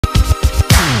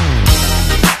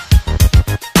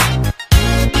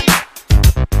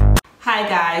Hi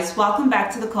guys, welcome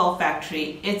back to the Curl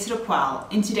Factory. It's Raquel.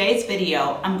 In today's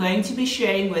video, I'm going to be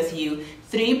sharing with you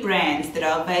 3 brands that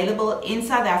are available in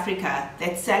South Africa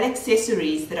that sell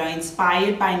accessories that are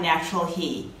inspired by natural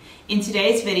hair. In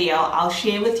today's video, I'll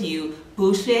share with you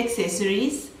Buhle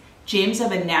Accessories, Jems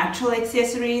of a Natural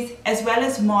Accessories, as well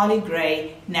as Marley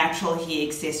Grey Natural Hair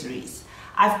Accessories.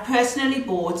 I've personally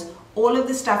bought all of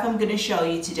the stuff I'm going to show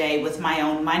you today with my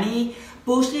own money.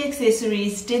 Buhle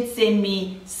Accessories did send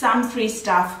me some free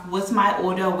stuff with my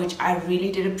order, which I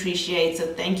really did appreciate,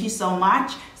 so thank you so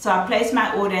much. So I placed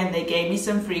my order and they gave me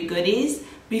some free goodies.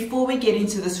 Before we get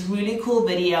into this really cool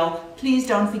video, please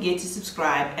don't forget to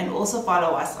subscribe and also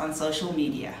follow us on social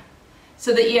media.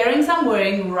 So the earrings I'm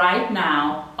wearing right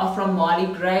now are from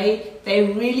Marley Grey.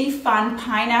 They're really fun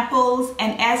pineapples,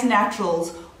 and as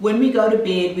naturals, when we go to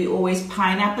bed, we always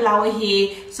pineapple our hair.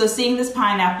 So seeing this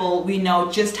pineapple, we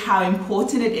know just how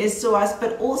important it is to us,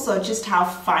 but also just how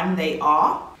fun they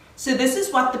are. So this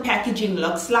is what the packaging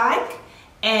looks like.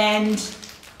 And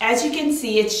as you can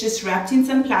see, it's just wrapped in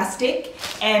some plastic.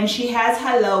 And she has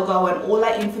her logo and all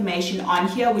her information on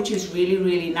here, which is really,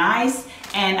 really nice.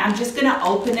 And I'm just gonna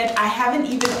open it. I haven't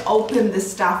even opened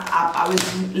this stuff up. I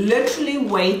was literally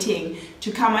waiting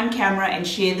to come on camera and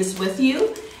share this with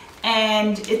you.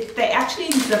 And they're actually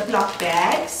in Ziploc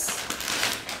bags,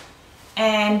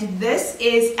 and this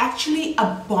is actually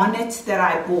a bonnet that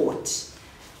I bought.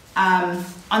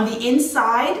 On the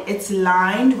inside it's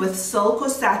lined with silk or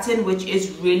satin, which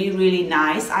is really, really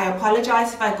nice. I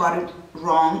apologize if I got it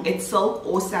wrong, it's silk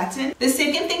or satin. The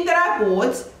second thing that I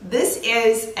bought, this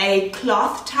is a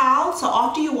cloth towel. So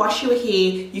after you wash your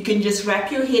hair, you can just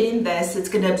wrap your head in this. It's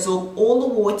going to absorb all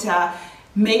the water,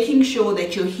 making sure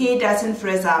that your hair doesn't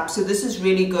frizz up. So this is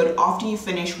really good after you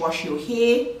finish wash your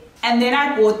hair. And then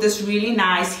I bought this really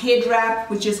nice head wrap,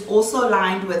 which is also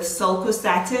lined with silk or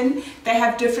satin. They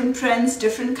have different prints,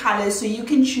 different colors, so you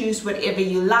can choose whatever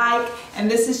you like. And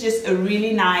this is just a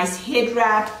really nice head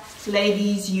wrap.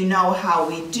 Ladies, you know how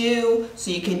we do, so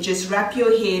you can just wrap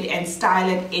your head and style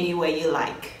it any way you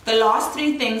like. The last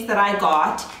 3 things that I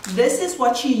got, this is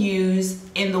what you use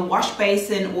in the wash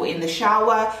basin or in the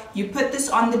shower. You put this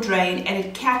on the drain and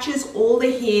it catches all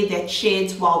the hair that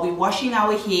sheds while we're washing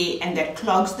our hair and that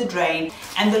clogs the drain.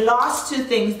 And the last 2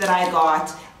 things that I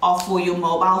got are for your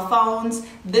mobile phones.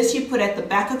 This you put at the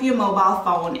back of your mobile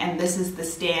phone, and this is the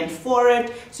stand for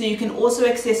it. So you can also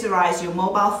accessorize your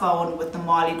mobile phone with the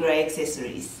Marley Grey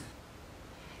accessories.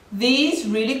 These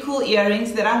really cool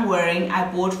earrings that I'm wearing,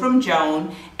 I bought from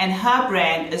Joan, and her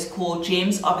brand is called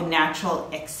Jems of Natural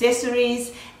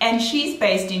Accessories, and she's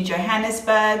based in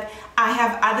Johannesburg. I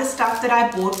have other stuff that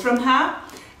I bought from her.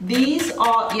 These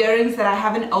are earrings that I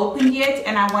haven't opened yet,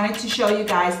 and I wanted to show you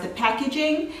guys the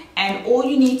packaging. And all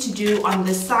you need to do on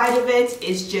this side of it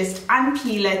is just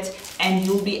unpeel it and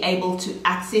you'll be able to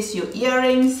access your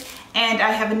earrings. And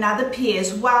I have another pair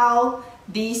as well.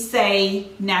 These say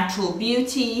Natural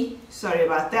Beauty. Sorry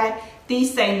about that.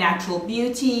 These say Natural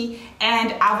Beauty,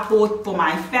 and I've bought for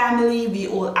my family. We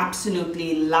all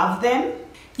absolutely love them.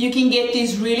 You can get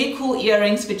these really cool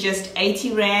earrings for just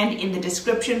 80 Rand. In the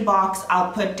description box,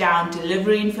 I'll put down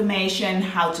delivery information,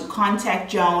 how to contact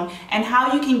Joan, and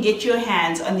how you can get your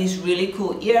hands on these really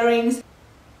cool earrings.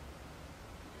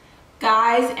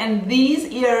 Guys, and these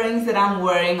earrings that I'm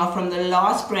wearing are from the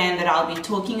last brand that I'll be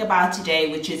talking about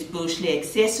today, which is Buhle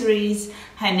Accessories.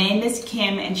 Her name is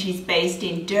Kim and she's based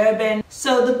in Durban.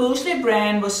 So the Buhle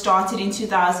brand was started in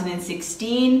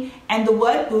 2016, and the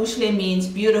word Buhle means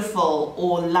beautiful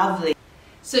or lovely.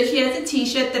 So here's a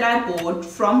t-shirt that I bought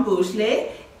from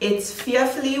Buhle. It's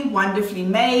fearfully, wonderfully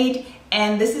made,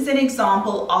 and this is an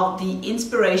example of the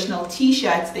inspirational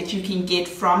t-shirts that you can get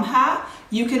from her.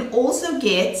 You can also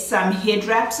get some head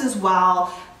wraps as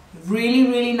well. Really,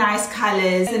 really nice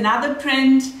colors. Another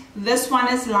print. This one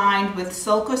is lined with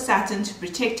silk or satin to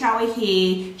protect our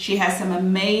hair. She has some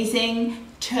amazing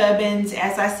turbans,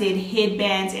 as I said,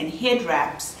 headbands and head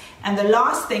wraps. And the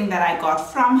last thing that I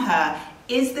got from her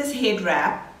is this head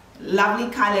wrap. Lovely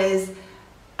colors.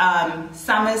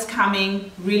 Summer's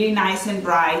coming, really nice and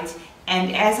bright.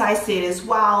 And as I said as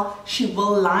well, she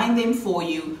will line them for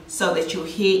you so that your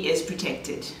hair is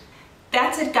protected.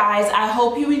 That's it guys, I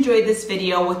hope you enjoyed this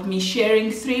video with me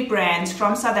sharing 3 brands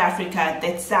from South Africa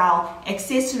that sell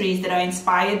accessories that are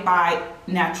inspired by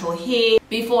natural hair.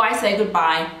 Before I say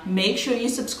goodbye, make sure you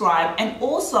subscribe, and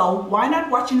also why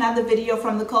not watch another video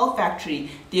from the Curl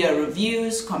Factory. There are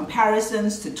reviews,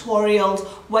 comparisons, tutorials,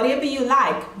 whatever you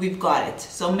like, we've got it.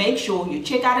 So make sure you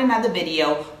check out another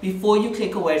video before you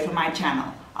click away from my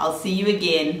channel. I'll see you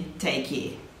again, take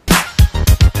care.